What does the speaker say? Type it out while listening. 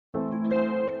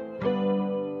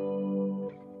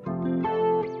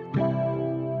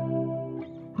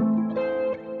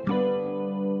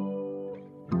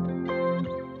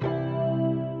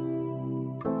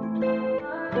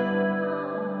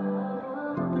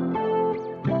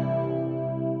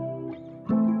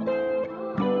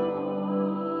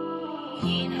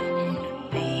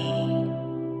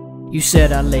You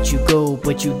said I'd let you go,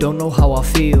 but you don't know how I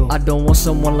feel. I don't want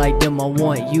someone like them, I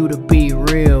want you to be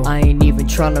real. I ain't even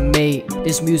tryna make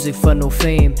this music for no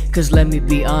fame, cause let me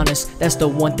be honest, that's the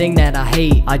one thing that I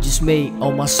hate. I just make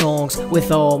all my songs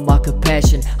with all my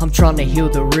compassion. I'm tryna heal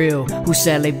the real, who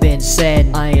sadly been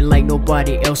saddened. I ain't like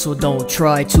nobody else, so don't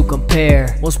try to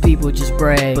compare. Most people just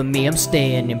brag, but me, I'm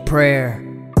staying in prayer.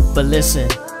 But listen,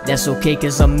 that's okay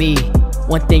cause I'm me.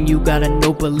 One thing you gotta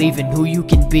know, believe in who you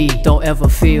can be. Don't ever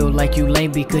feel like you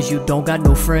lame because you don't got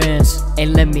no friends.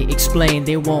 And let me explain,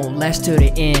 they won't last till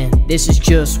the end. This is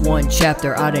just one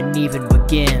chapter, I didn't even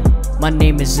begin. My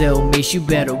name is L-Mace, you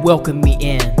better welcome me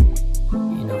in.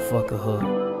 You know, fuck a hook.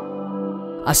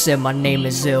 I said my name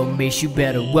is L-Mace, you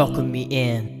better welcome me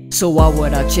in. So why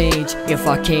would I change if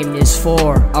I came this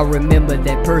far? I remember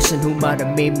that person who might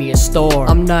have made me a star.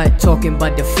 I'm not talking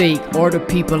about the fake or the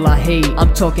people I hate.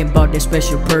 I'm talking about that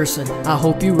special person, I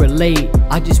hope you relate.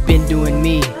 I just been doing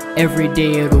me every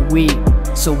day of the week,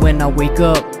 so when I wake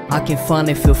up, I can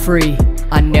finally feel free.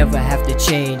 I never have to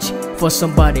change for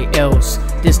somebody else.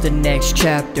 This the next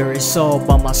chapter, it's all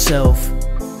by myself.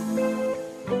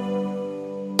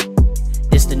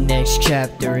 This the next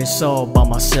chapter, it's all by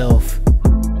myself.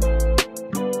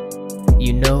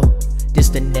 You know, this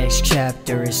the next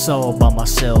chapter, it's all by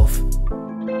myself.